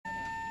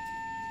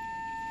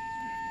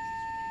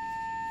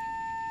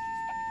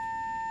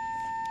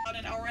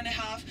about an hour and a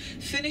half,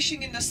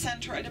 finishing in the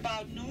center at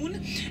about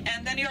noon,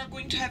 and then you are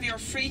going to have your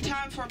free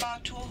time for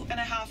about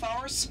 2.5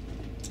 hours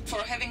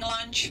for having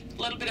lunch,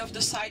 a little bit of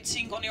the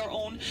sightseeing on your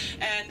own,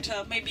 and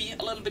maybe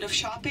a little bit of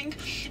shopping.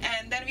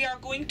 And then we are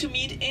going to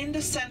meet in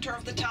the center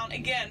of the town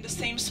again, the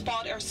same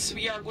spot as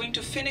we are going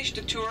to finish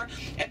the tour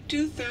at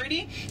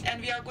 2:30,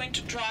 and we are going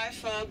to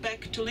drive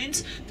back to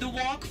Linz. The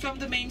walk from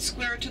the main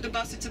square to the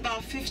bus, it's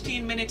about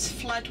 15 minutes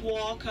flat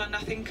walk,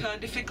 nothing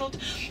difficult,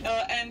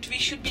 and we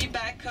should be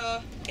back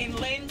in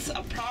Linz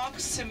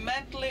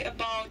approximately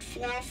about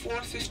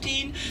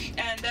 4:15,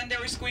 and then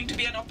there is going to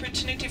be an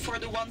opportunity for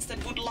the ones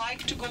that would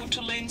like to go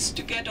to Linz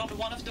to get on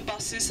one of the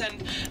buses,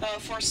 and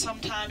for some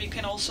time you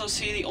can also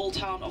see the old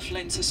town of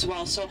Linz as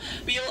well. So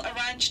we'll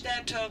arrange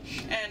that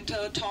and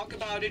talk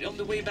about it on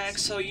the way back,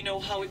 so you know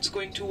how it's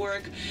going to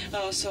work,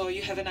 so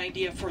you have an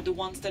idea for the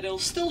ones that will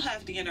still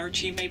have the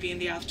energy maybe in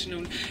the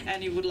afternoon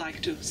and you would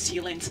like to see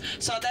Linz.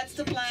 So that's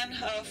the plan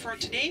for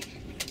today.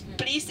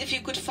 Please, if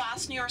you could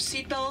fasten your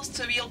seatbelts,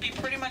 so we'll be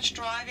pretty much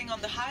driving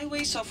on the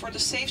highway, so for the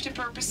safety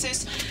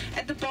purposes,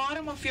 at the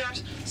bottom of your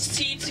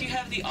seats you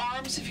have the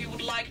arms if you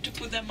would like to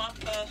put them up.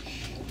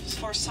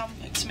 For some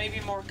it's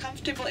maybe more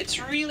comfortable. It's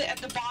really at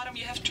the bottom,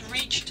 you have to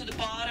reach to the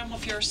bottom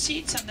of your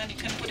seats and then you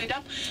can put it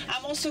up.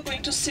 I'm also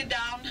going to sit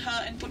down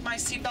and put my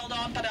seatbelt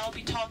on, but I'll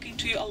be talking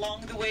to you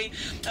along the way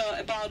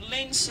about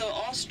Linz,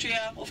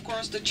 Austria, of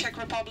course the Czech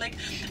Republic.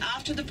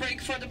 After the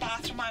break for the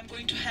bathroom, I'm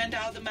going to hand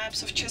out the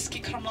maps of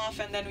Cesky Krumlov,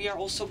 and then we are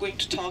also going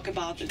to talk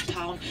about the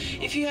town.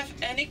 If you have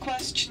any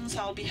questions,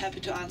 I'll be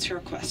happy to answer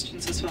your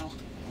questions as well.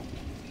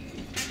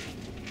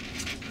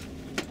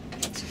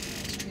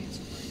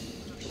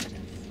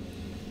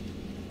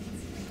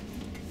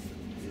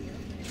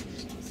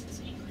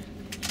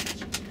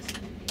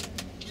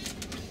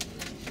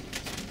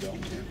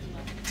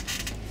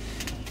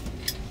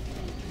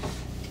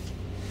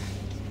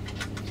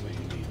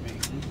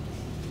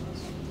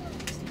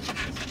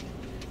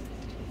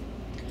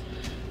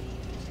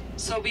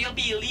 So we'll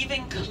be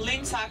leaving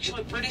Linz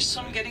actually pretty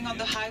soon, getting on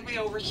the highway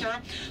over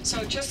here.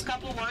 So just a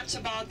couple of words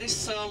about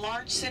this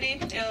large city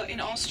in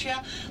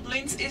Austria.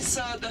 Linz is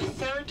the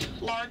third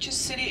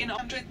largest city in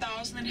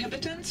 100,000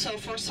 inhabitants. So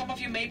for some of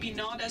you maybe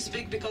not as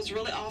big, because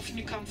really often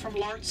you come from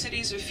large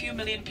cities with a few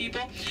million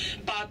people.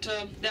 But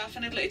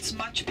definitely it's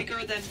much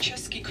bigger than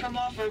Cesky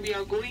Krumlov, where we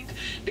are going,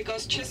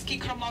 because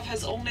Cesky Krumlov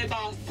has only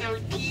about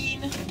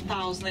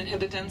 13,000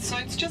 inhabitants. So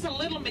it's just a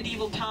little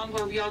medieval town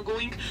where we are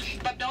going.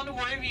 But don't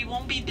worry, we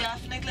won't be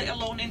definitely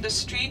alone in the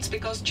streets,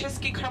 because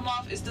Cesky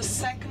Krumlov is the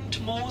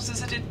second most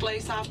visited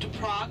place after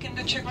Prague in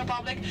the Czech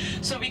Republic.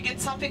 So we get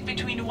something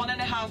between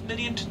 1.5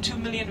 million to 2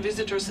 million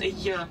visitors a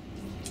year.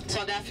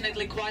 So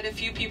definitely quite a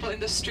few people in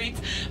the streets,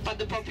 but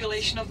the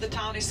population of the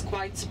town is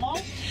quite small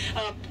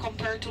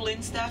compared to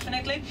Linz,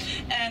 definitely.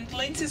 And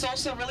Linz is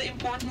also a really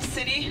important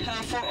city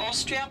for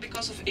Austria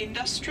because of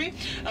industry.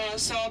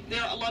 So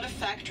there are a lot of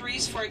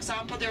factories. For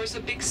example, there is a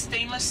big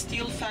stainless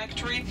steel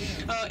factory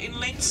in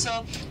Linz,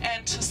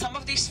 and some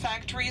of these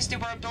factories, they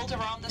were built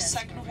around the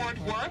Second World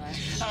War,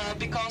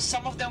 because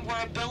some of them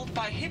were built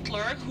by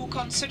Hitler, who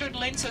considered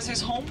Linz as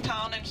his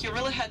hometown, and he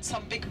really had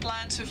some big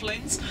plans with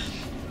Linz.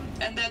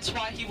 And that's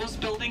why he was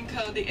building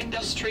the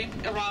industry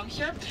around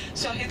here.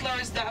 So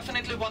Hitler is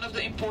definitely one of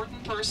the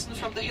important persons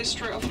from the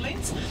history of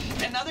Linz.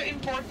 Another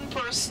important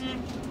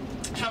person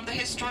from the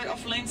history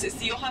of Linz is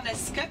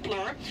Johannes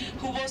Kepler,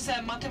 who was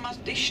a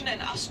mathematician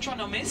and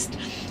astronomist.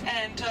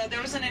 And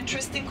there is an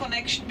interesting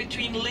connection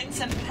between Linz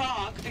and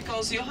Prague,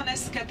 because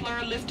Johannes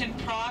Kepler lived in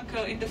Prague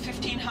in the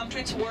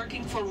 1500s,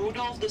 working for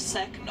Rudolf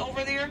II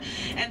over there.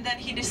 And then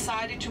he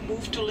decided to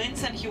move to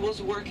Linz, and he was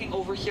working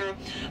over here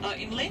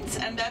in Linz.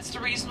 And that's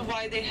the reason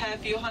why they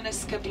have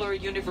Johannes Kepler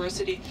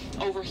University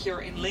over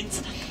here in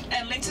Linz.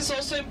 And Linz is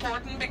also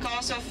important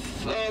because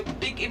of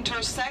big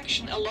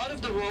intersection. A lot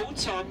of the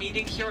roads are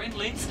meeting here in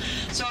Linz.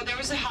 So there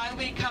is a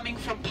highway coming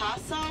from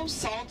Passau,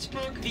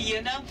 Salzburg,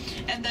 Vienna,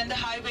 and then the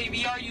highway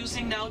we are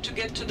using now to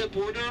get to the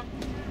border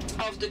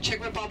of the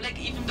Czech Republic.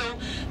 Even though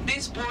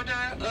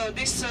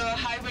this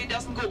highway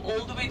doesn't go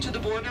all the way to the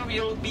border,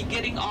 we'll be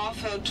getting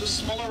off to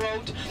smaller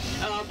road,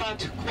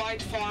 but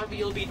quite far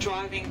we'll be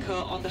driving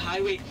on the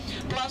highway.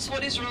 Plus,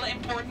 what is really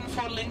important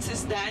for Linz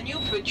is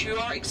Danube, which you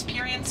are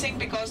experiencing,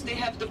 because they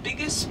have the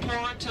biggest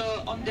port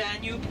on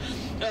Danube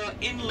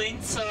in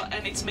Linz,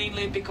 and it's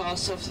mainly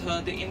because of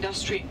the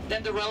industry.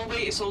 Then the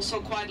railway is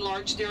also quite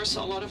large there,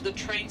 so a lot of the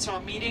trains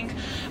are meeting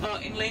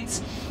in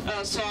Linz.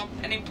 So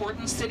an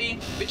important city,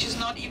 which is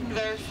not even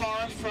very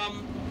far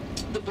from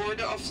the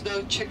border of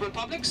the Czech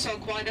Republic, so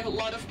quite a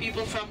lot of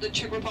people from the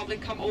Czech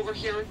Republic come over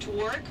here to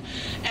work.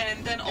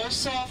 And then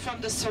also from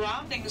the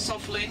surroundings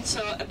of Linz,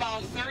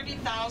 about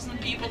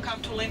 30,000 people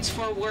come to Linz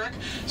for work.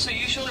 So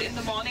usually in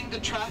the morning the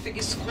traffic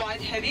is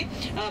quite heavy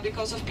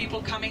because of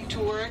people coming to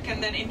work,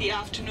 and then in the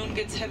afternoon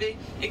gets heavy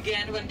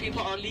again when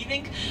people are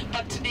leaving.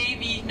 But today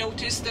we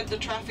noticed that the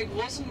traffic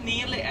wasn't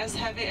nearly as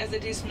heavy as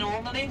it is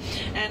normally,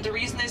 and the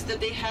reason is that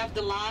they have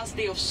the last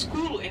day of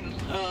school in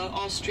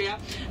Austria,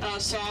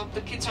 so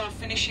the kids are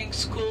finishing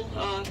school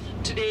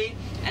today,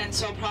 and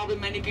so probably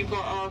many people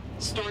are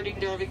starting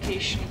their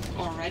vacation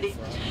already.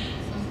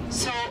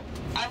 So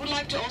I would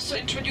like to also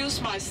introduce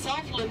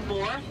myself a little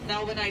more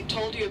now when I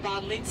told you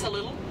about Linz a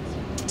little.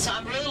 So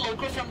I'm really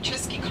local from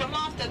Cesky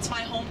Krumlov. That's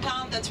my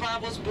hometown. That's where I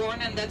was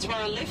born and that's where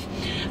I live.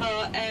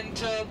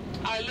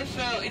 I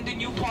live in the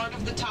new part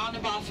of the town,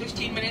 about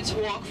 15 minutes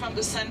walk from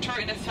the center,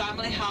 in a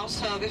family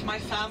house with my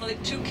family,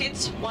 2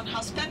 kids, 1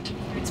 husband.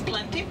 It's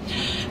plenty,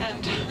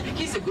 and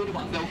he's a good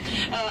one though.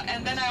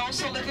 And then I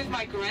also live with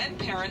my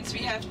grandparents. We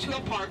have 2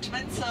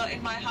 apartments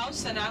in my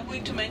house, and I'm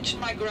going to mention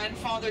my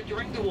grandfather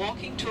during the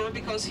walking tour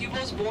because he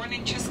was born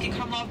in Cesky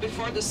Krumlov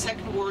before the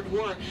Second World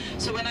War.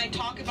 So when I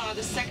talk about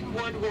the Second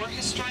World War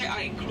history,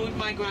 I include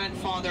my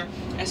grandfather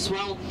as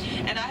well.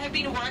 And I have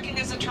been working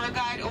as a tour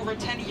guide over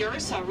 10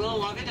 years. I really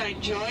love it. I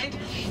enjoy it.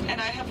 And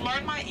I have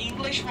learned my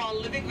English while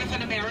living with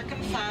an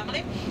American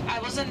family. I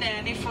was a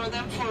nanny for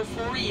them for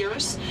 4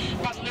 years,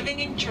 but living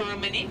in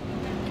Germany,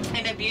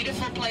 in a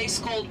beautiful place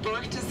called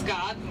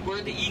Berchtesgaden,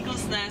 where the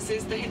Eagle's Nest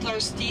is, the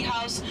Hitler's tea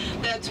house.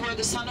 That's where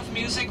The Sound of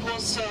Music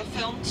was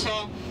filmed.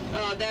 So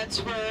that's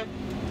where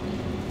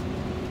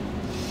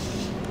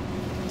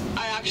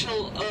I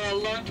actually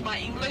learned my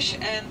English,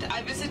 and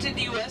I visited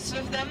the US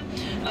with them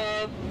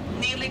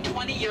nearly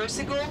 20 years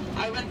ago.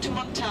 I went to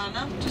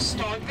Montana to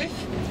start with.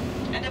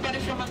 Anybody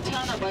from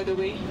Montana, by the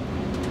way?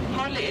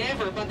 Hardly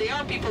ever, but there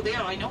are people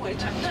there, I know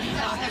it.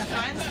 I have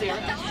friends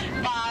there.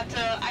 But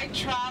I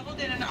traveled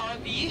in an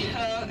RV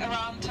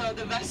around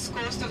the west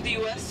coast of the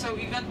US, so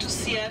we went to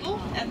Seattle,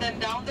 and then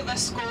down the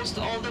west coast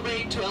all the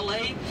way to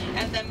LA,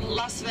 and then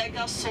Las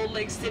Vegas, Salt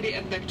Lake City,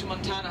 and back to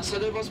Montana. So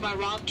that was my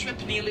round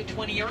trip nearly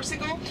 20 years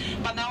ago.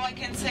 But now I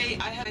can say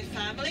I have a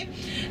family,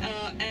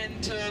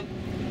 and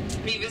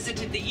we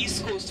visited the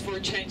East Coast for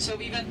a change. So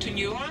we went to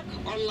New York,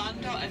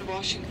 Orlando, and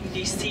Washington,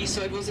 D.C.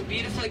 So it was a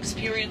beautiful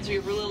experience. We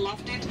really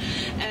loved it.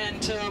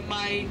 And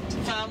my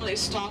family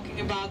is talking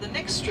about the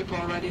next trip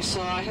already.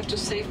 So I have to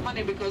save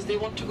money because they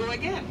want to go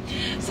again.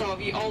 So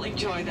we all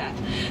enjoy that.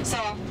 So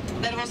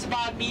that was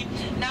about me.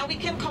 Now we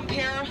can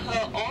compare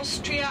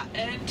Austria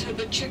and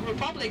the Czech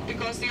Republic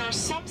because there are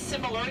some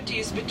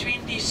similarities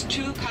between these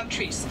 2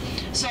 countries.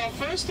 So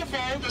first of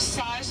all, the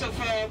size of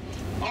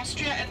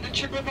Austria and the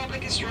Czech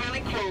Republic is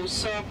really close.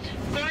 So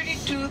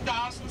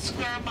 32,000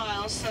 square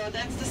miles.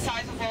 That's the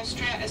size of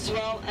Austria as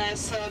well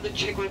as the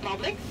Czech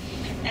Republic.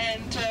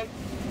 And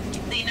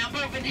the number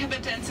of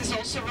inhabitants is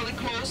also really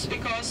close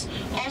because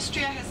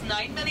Austria has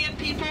 9 million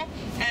people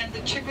and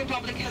the Czech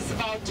Republic has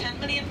about 10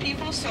 million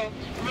people, so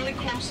really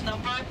close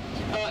number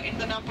in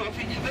the number of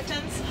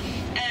inhabitants.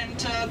 And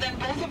then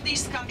both of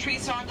these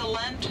countries are the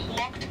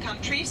landlocked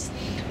countries.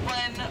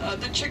 When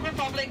the Czech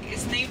Republic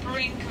is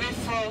neighboring with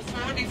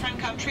 4 different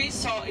countries,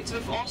 so it's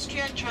with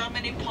Austria,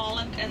 Germany,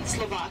 Poland, and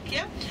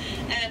Slovakia.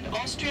 And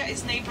Austria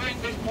is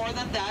neighboring with more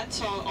than that,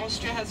 so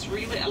Austria has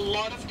really a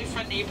lot of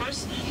different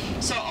neighbors.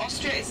 So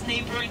Austria is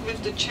neighboring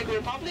with the Czech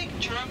Republic,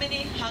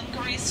 Germany,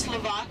 Hungary,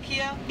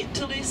 Slovakia,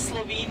 Italy,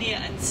 Slovenia,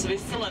 and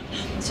Switzerland.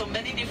 So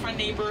many different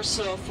neighbors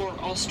for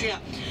Austria.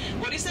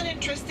 What is an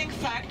interesting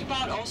fact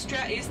about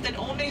Austria is that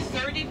only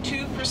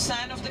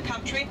 32% of the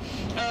country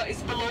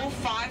is below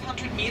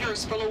 500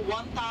 meters, below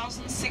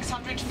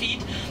 1,600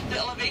 feet. The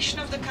elevation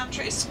of the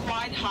country is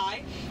quite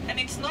high, and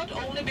it's not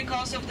only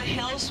because of the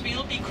hills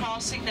we'll be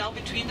crossing now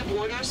between the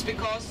borders,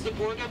 because the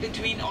border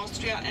between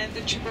Austria and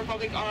the Czech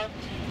Republic are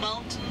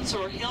mountains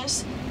or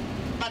hills,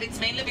 but it's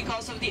mainly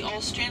because of the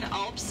Austrian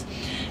Alps.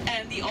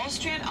 And the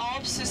Austrian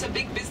Alps is a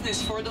big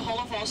business for the whole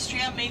of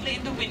Austria, mainly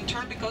in the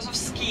winter because of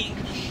skiing.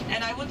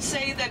 And I would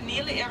say that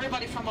nearly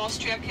everybody from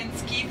Austria can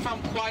ski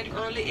from quite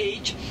early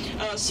age.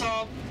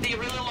 So they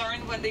really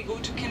learn when they go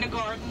to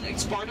kindergarten.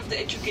 It's part of the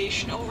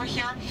education over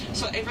here.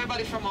 So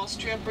everybody from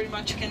Austria pretty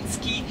much can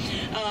ski.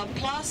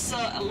 Plus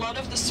a lot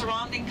of the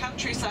surrounding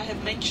countries, I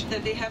have mentioned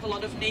that they have a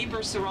lot of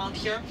neighbors around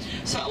here.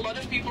 So a lot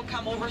of people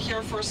come over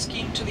here for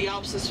skiing to the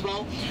Alps as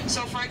well.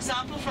 So for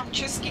example, from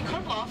Cesky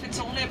Krumlov, it's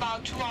only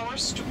about 2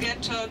 hours to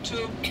get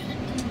to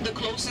the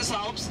closest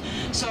Alps.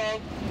 So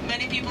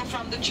many people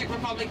from the Czech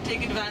Republic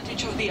take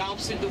advantage of the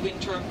Alps in the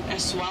winter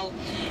as well.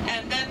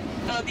 And then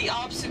the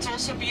Alps, it's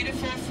also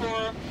beautiful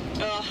for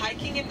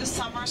hiking in the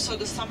summer, so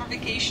the summer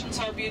vacations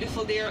are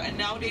beautiful there. And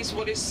nowadays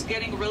what is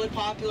getting really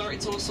popular,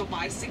 it's also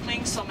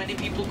bicycling, so many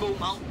people go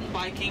mountain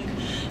biking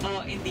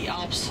in the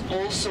Alps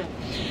also.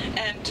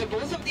 And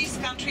both of these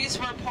countries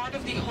were part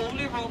of the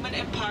Holy Roman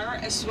Empire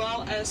as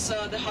well as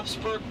the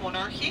Habsburg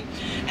monarchy.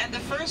 And the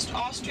first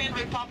Austrian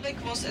Republic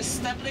was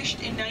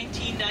established in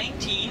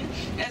 1919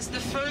 as the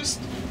first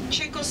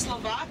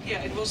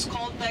Czechoslovakia, it was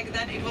called back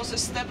then. It was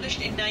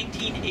established in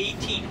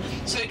 1918,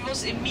 so it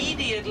was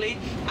immediately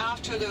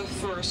after the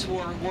First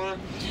World War.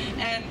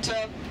 And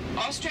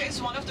Austria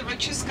is one of the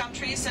richest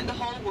countries in the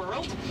whole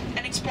world,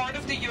 and it's part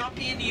of the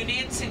European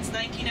Union since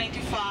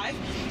 1995,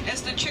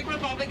 as the Czech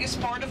Republic is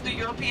part of the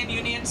European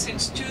Union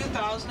since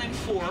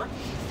 2004,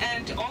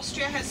 and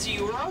Austria has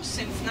euro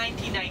since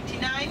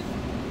 1999.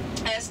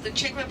 as the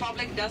Czech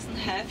Republic doesn't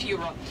have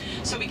euro.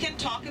 So we can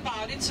talk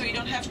about it, so you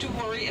don't have to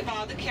worry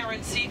about the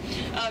currency.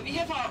 We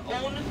have our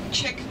own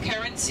Czech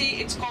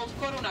currency. It's called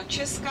koruna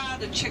česká,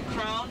 the Czech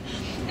crown,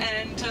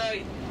 and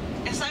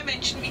as I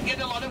mentioned, we get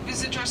a lot of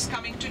visitors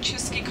coming to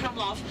Cesky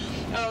Krumlov,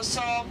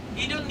 so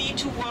you don't need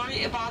to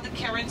worry about the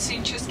currency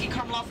in Cesky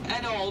Krumlov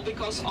at all,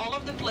 because all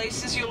of the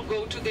places you'll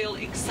go to, they'll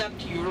accept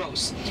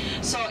euros.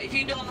 So if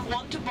you don't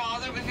want to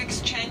bother with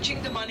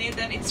exchanging the money,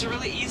 then it's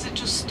really easy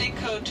to stick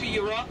to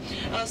euro,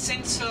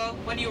 since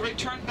when you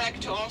return back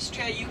to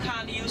Austria, you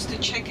can't use the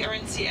Czech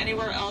currency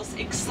anywhere else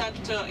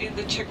except in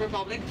the Czech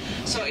Republic.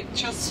 So it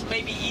just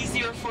may be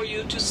easier for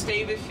you to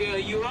stay with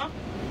euro.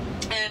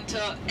 And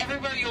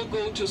everywhere you'll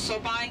go to, so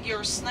buying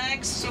your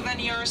snacks,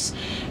 souvenirs,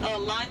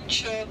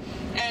 lunch,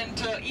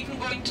 and even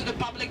going to the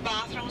public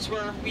bathrooms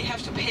where we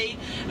have to pay,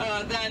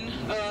 then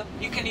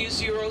you can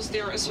use euros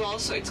there as well,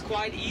 so it's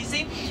quite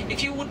easy.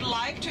 If you would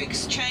like to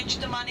exchange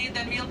the money,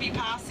 then we'll be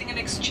passing an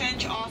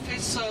exchange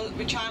office,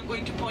 which I'm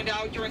going to point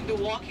out during the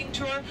walking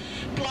tour.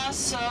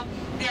 Plus,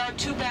 there are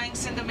 2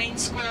 banks in the main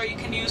square you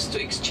can use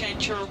to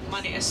exchange your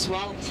money as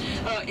well.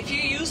 If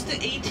you use the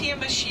ATM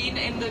machine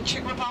in the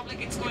Czech Republic,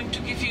 it's going to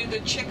give you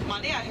the Czech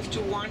money, I have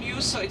to warn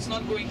you, so it's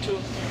not going to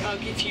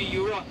give you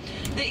euro.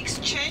 The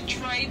exchange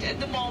rate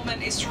at the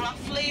moment is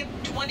roughly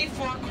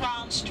 24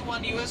 crowns to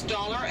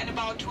 $1 and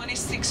about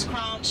 26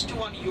 crowns to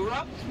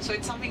 €1, so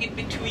it's something in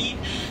between.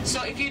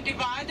 So if you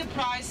divide the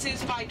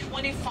prices by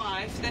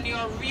 25, then you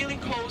are really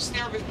close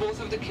there with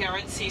both of the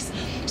currencies.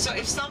 So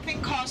if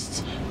something costs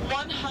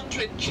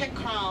 100 Czech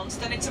crowns,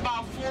 then it's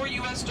about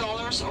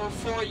 $4 or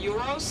 4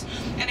 euros,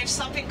 and if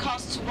something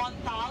costs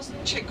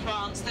 1,000 Czech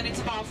crowns, then it's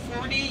about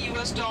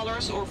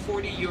 $40 or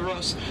 40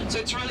 euros. So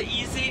it's really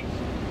easy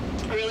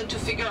really to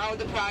figure out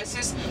the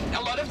prices.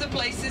 A lot of the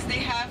places, they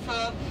have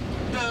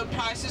the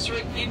prices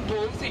written in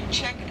both in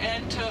Czech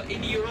and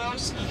in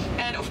euros,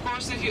 and of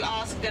course if you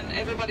ask, then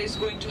everybody is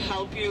going to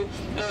help you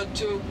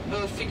to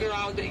figure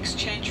out the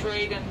exchange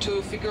rate and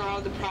to figure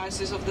out the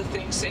prices of the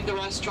things in the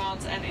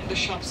restaurants and in the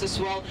shops as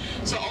well.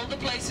 So all the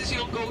places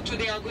you'll go to,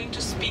 they are going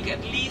to speak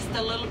at least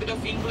a little bit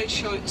of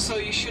English, so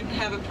you shouldn't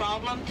have a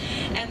problem.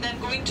 And then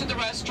going to the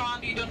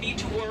restaurant, you don't need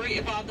to worry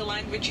about the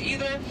language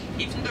either.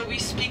 Even though we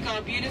speak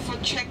our beautiful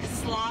Czech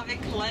Slavic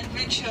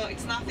language,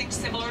 it's nothing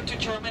similar to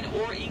German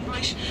or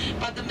English,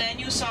 but the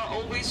menus are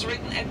always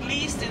written at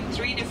least in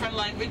 3 different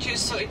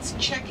languages, so it's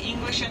Czech,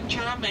 English and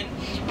German,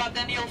 but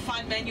then you'll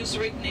find menus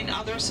written in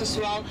others as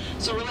well,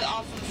 so really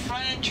often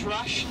French,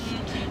 Russian,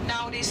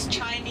 nowadays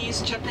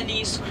Chinese,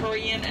 Japanese,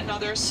 Korean and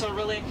others, so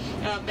really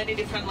many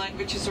different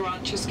languages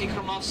around Cesky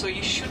Krumlov, so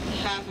you shouldn't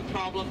have a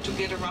problem to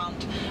get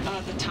around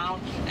the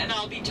town. And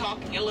I'll be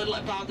talking a little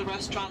about the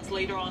restaurants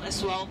later on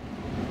as well,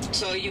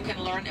 so you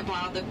can learn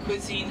about the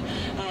cuisine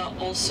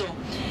also.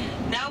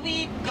 Now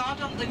we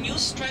got on the new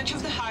stretch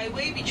of the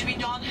highway, which we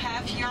don't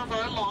have here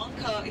very long.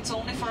 It's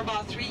only for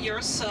about 3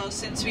 years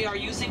since we are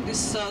using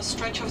this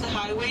stretch of the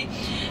highway.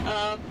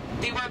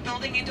 They were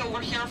building it over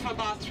here for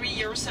about 3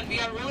 years, and we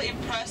are really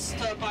impressed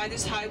by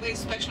this highway,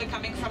 especially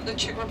coming from the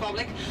Czech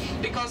Republic,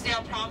 because they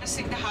are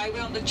promising the highway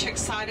on the Czech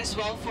side as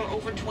well for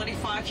over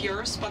 25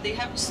 years, but they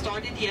haven't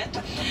started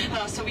yet,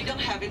 so we don't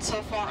have it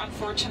so far,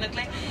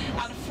 unfortunately.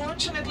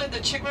 Unfortunately,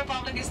 the Czech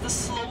Republic is the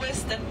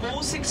slowest and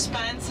most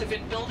expensive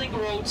in building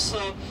roads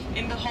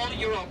in the whole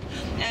Europe,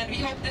 and we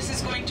hope this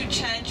is going to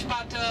change,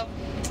 but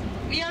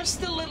we are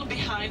still a little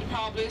behind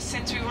probably,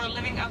 since we were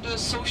living under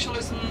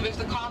socialism with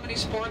the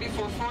Communist Party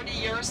for 40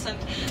 years, and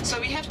so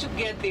we have to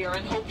get there,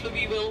 and hopefully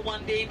we will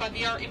one day. But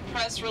we are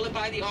impressed really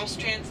by the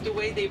Austrians, the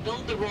way they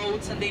build the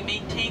roads and they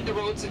maintain the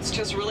roads. It's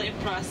just really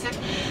impressive.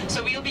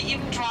 So we'll be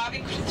even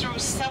driving through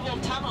several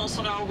tunnels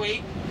on our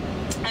way,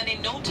 and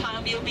in no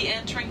time we'll be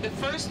entering the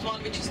first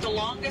one, which is the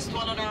longest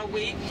one on our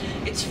way.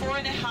 It's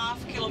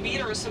 4.5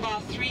 kilometers,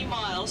 about 3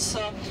 miles,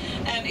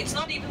 and it's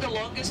not even the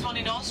longest one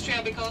in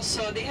Austria, because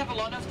they have a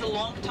lot of the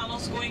long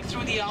tunnels going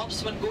through the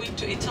Alps when going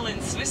to Italy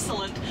and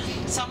Switzerland.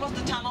 Some of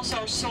the tunnels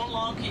are so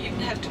long you even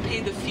have to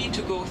pay the fee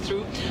to go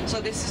through,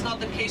 so this is not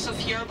the case of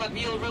here, but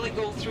we'll really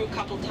go through a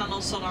couple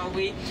tunnels on our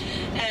way.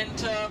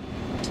 And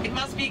it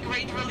must be a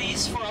great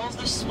release for all of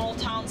the small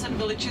towns and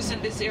villages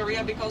in this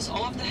area, because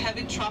all of the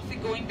heavy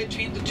traffic going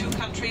between the 2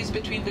 countries,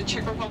 between the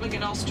Czech Republic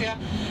and Austria,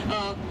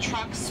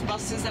 trucks,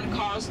 buses and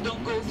cars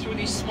don't go through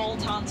these small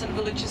towns and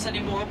villages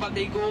anymore, but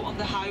they go on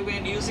the highway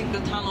and using the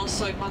tunnels,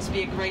 so it must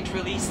be a great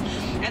release.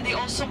 And they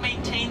also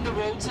maintain the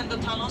roads and the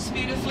tunnels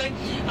beautifully,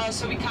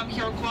 so we come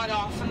here quite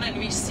often and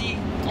we see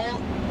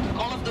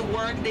all of the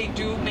work they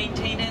do,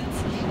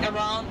 maintenance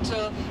around,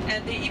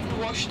 and they even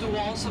wash the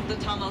walls of the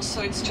tunnels,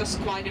 so it's just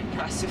quite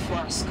impressive for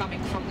us,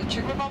 coming from the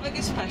Czech Republic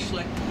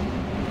especially.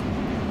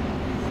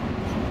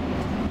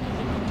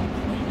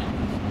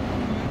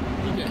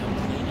 Look at how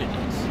clean it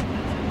is,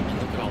 and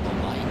look at all the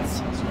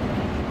lights. I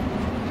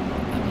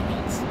mean,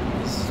 this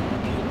is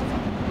beautiful.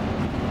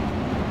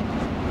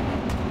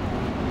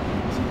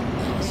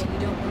 Yeah, you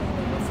don't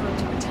normally refer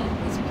to a town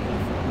as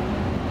beautiful.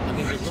 I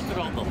mean, but look at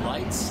all the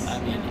lights. I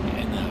mean,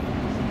 and they're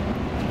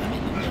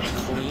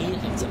clean.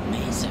 It's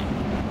amazing.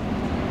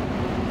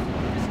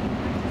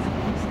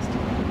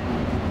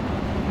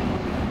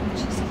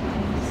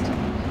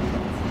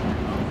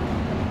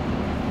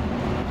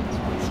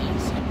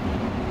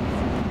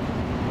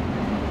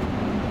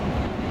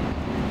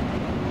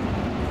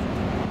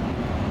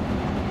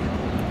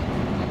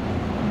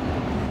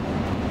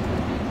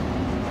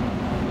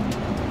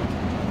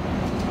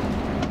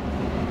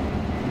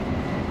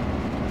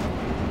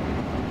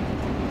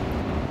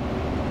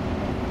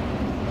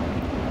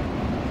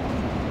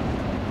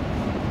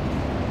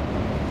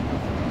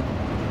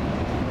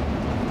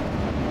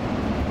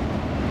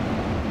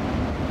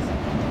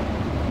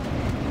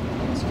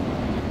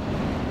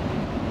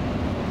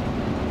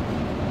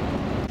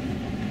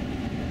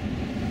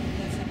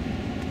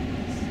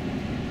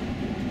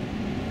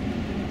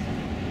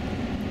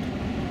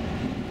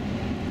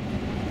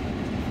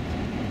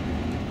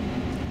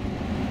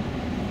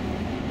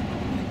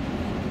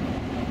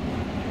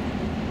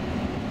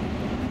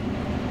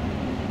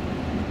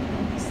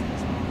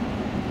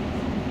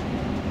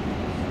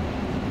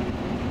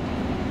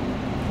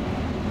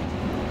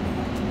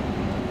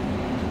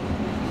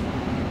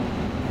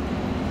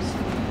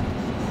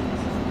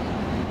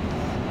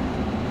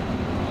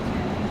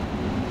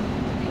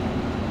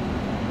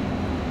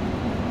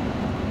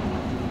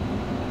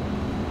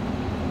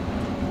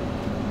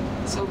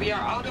 we are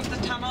out of the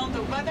tunnel.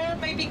 The weather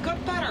maybe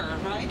got better,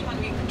 right,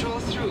 when we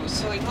drove through.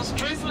 So it was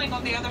drizzling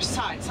on the other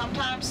side.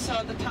 Sometimes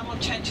the tunnel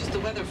changes the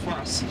weather for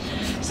us.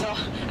 So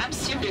I'm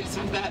serious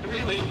with that,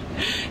 really,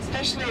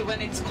 especially when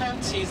it's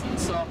cold season.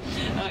 So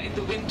in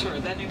the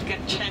winter, then it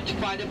can change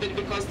quite a bit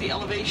because the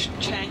elevation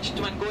changed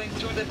when going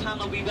through the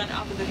tunnel. We went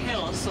up the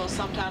hill, so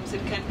sometimes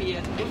it can be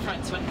a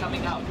difference when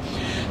coming out.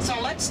 So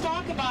let's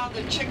talk about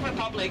the Czech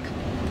Republic.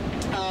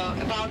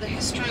 About the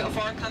history of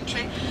our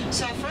country.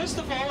 So first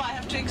of all, I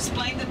have to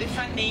explain the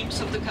different names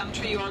of the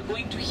country you are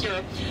going to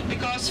hear,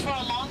 because for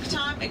a long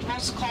time it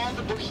was called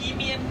the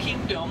Bohemian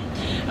Kingdom.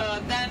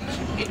 Then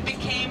it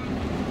became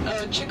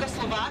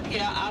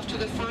Czechoslovakia after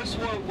the First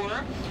World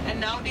War,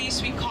 and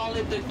nowadays we call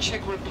it the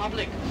Czech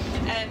Republic.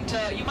 And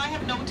you might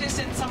have noticed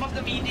in some of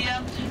the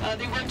media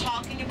they were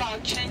talking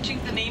about changing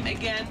the name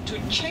again to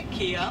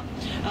Czechia,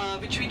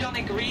 which we don't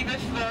agree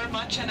with very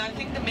much. And I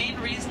think the main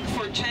reason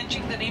for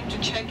changing the name to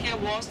Czechia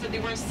was that they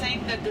were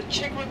saying that the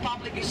Czech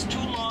Republic is too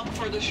long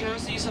for the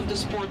jerseys of the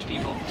sport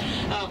people.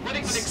 What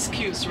a good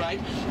excuse, right?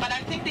 But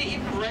I think they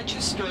even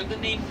registered the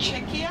name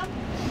Czechia,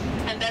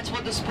 and that's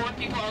what the sport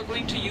people are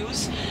going to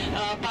use.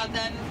 But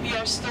then we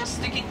are still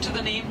sticking to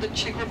the name, the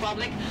Czech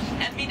Republic.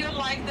 And we don't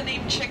like the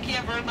name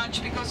Czechia very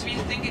much because we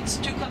think it's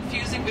too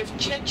confusing with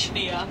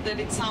Chechnya, that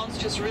it sounds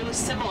just really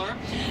similar.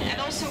 And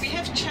also we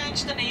have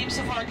changed the names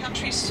of our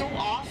country so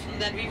often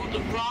that we would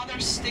rather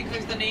stick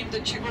with the name, the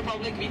Czech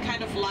Republic. We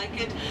kind of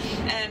like it,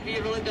 and we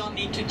really don't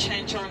need to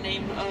change our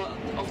name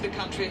of the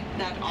country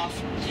that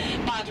often.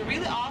 But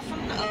really often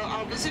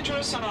our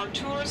visitors on our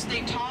tours,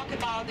 they talk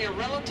about their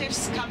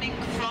relatives coming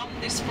from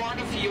this part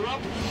of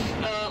Europe,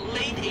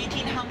 late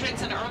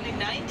 1800s and early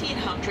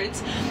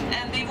 1900s,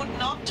 and they would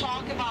not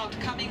talk about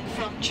coming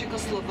from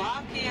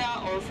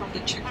Czechoslovakia or from the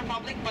Czech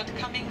Republic, but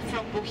coming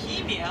from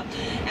Bohemia.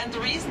 And the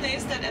reason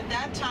is that at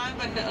that time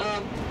when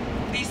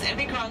these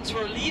immigrants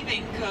were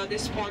leaving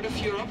this part of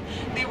Europe,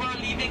 they were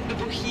leaving the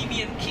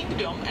Bohemian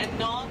Kingdom and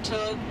not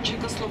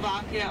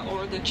Czechoslovakia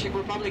or the Czech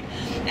Republic.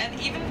 And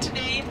even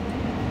today,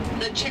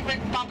 the Czech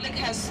Republic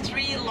has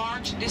 3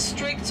 large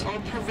districts or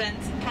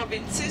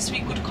provinces, we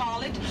could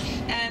call it,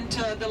 and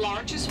the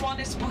largest one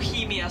is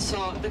Bohemia.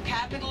 So the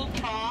capital,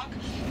 Prague,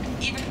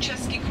 even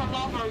Cesky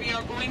Krumlov, where we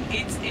are going,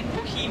 it's in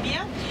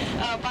Bohemia.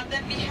 But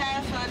then we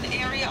have an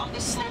area on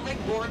the Slovak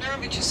border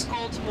which is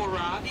called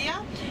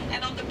Moravia,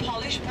 and on the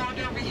Polish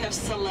border we have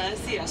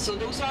Silesia. So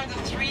those are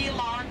the 3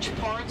 large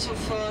parts of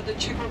the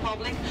Czech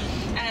Republic,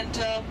 and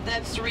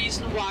that's the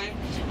reason why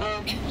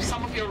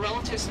some of your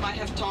relatives might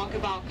have talked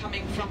about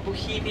coming from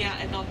Bohemia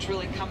and not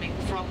really coming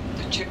from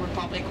the Czech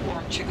Republic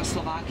or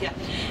Czechoslovakia.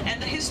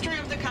 And the history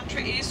of the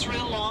country is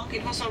real long.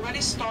 It was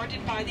already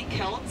started by the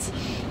Celts,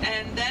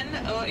 and then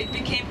it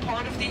became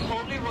part of the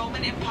Holy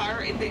Roman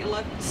Empire in the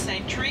 11th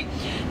century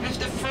with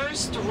the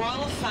first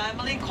royal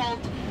family called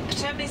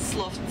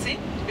Přemyslovci,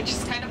 which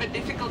is kind of a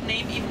difficult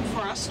name even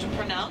for us to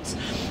pronounce.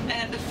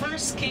 And the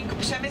first king,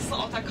 Přemysl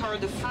Otakar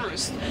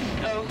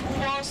I, who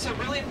was a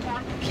really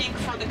important king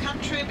for the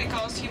country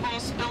because he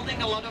was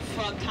building a lot of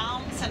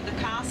towns and the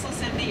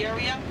castles in the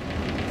area.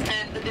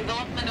 And the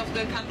development of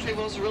the country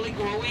was really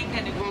growing,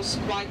 and it was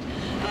quite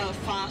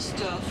fast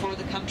for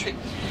the country.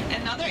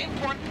 Another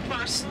important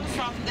person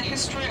from the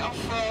history of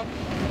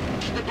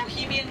the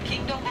Bohemian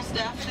Kingdom was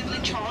definitely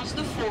Charles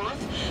IV,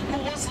 who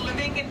was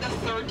living in the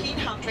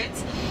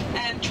 1300s.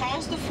 And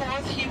Charles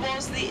IV, he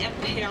was the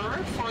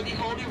emperor for the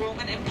Holy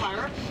Roman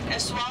Empire,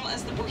 as well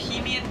as the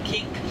Bohemian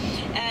king.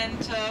 And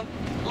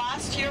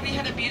last year we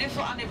had a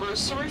beautiful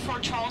anniversary for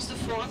Charles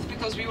IV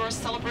because we were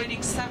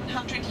celebrating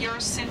 700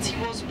 years since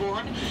he was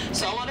born.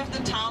 So a lot of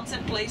the towns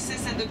and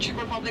places in the Czech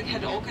Republic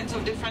had all kinds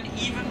of different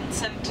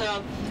events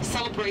and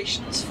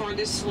celebrations for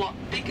this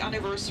big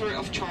anniversary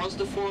of Charles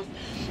IV.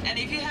 And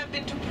if you have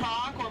been to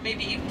Prague, or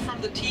maybe even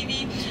from the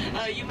TV,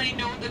 you may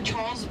know the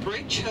Charles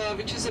Bridge,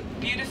 which is a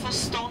beautiful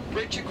stone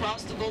bridge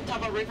across the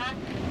Vltava River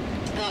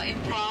in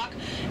Prague,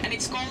 and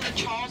it's called the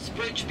Charles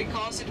Bridge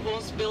because it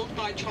was built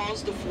by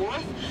Charles IV.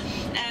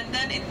 And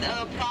then in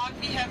Prague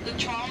we have the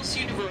Charles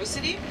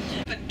University,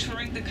 and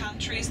touring the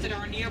countries that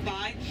are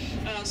nearby,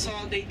 so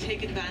they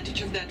take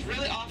advantage of that.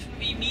 Really often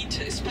we meet,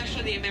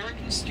 especially the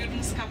American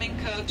students coming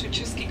to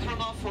Cesky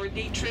Krumlov for a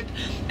day trip,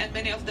 and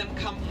many of them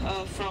come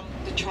from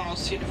the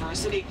Charles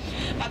University.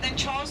 But then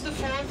Charles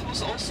IV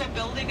was also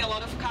building a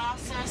lot of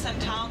castles and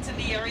towns in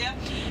the area,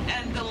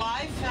 and the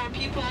life for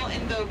people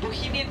in the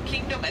Bohemian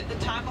Kingdom at the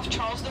time of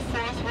Charles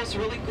IV was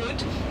really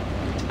good.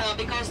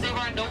 Because there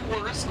were no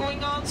wars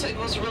going on, so it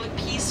was really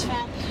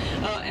peaceful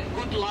and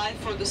good life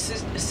for the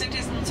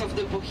citizens of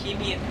the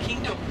Bohemian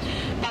Kingdom.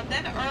 But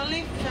then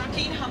early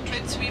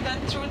 1400s we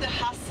went through the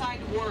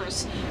Hussite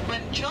Wars,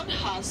 when John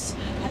Huss,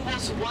 who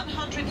was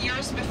 100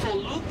 years before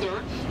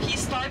Luther, he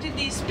started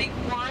these big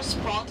wars,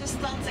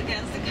 Protestants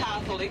against the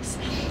Catholics.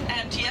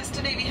 And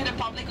yesterday we had a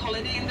public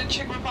holiday in the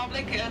Czech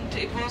Republic, and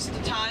it was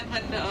the time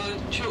when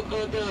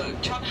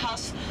John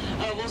Huss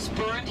was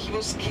burned. he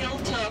was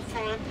killed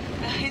for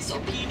his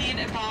opinion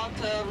about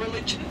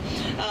religion.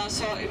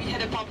 So we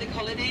had a public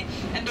holiday,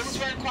 and those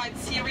were quite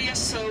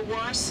serious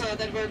wars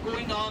that were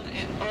going on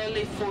in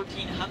early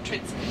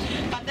 1400s.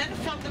 But then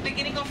from the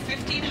beginning of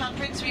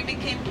 1500s we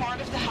became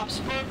part of the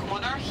Habsburg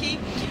monarchy.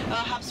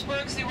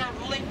 Habsburgs, they were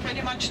ruling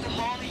pretty much the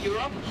whole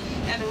Europe,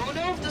 and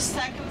Rudolf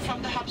II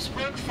from the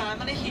Habsburg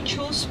family, he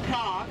chose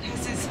Prague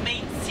as his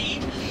main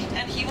seat,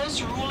 and he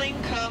was ruling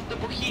the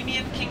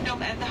Bohemian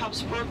kingdom and the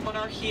Habsburg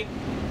monarchy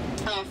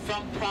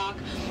from Prague.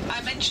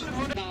 I mentioned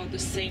Rudolf about the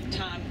same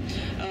time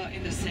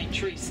in the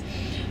centuries.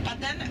 But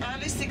then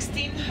early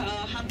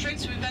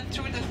 1600s we went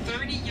through the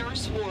 30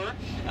 Years' War,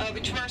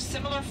 which were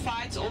similar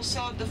fights,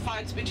 also the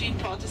fights between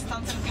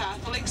Protestants and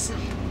Catholics,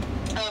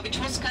 which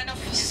was kind of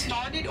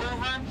started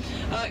over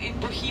in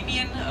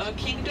Bohemian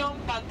kingdom,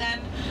 but then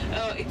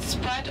it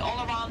spread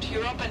all around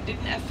Europe and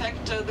didn't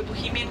affect the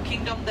Bohemian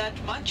kingdom that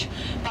much.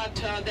 But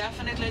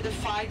definitely the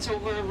fights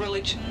over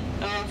religion,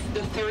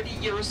 the 30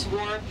 Years'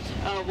 War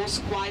was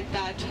quite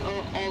bad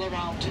all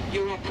around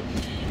Europe.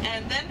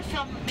 And then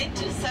from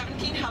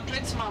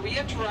mid-1700s,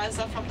 Maria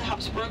Theresa from the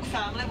Habsburg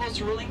family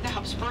was ruling the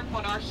Habsburg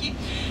monarchy,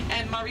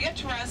 and Maria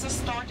Theresa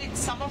started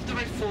some of the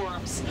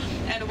reforms.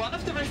 And one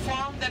of the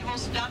reforms that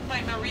was done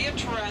by Maria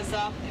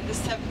Theresa in the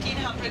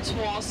 1700s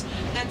was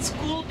that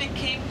school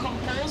became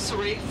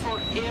compulsory for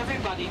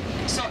everybody.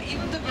 So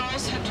even the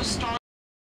girls had to start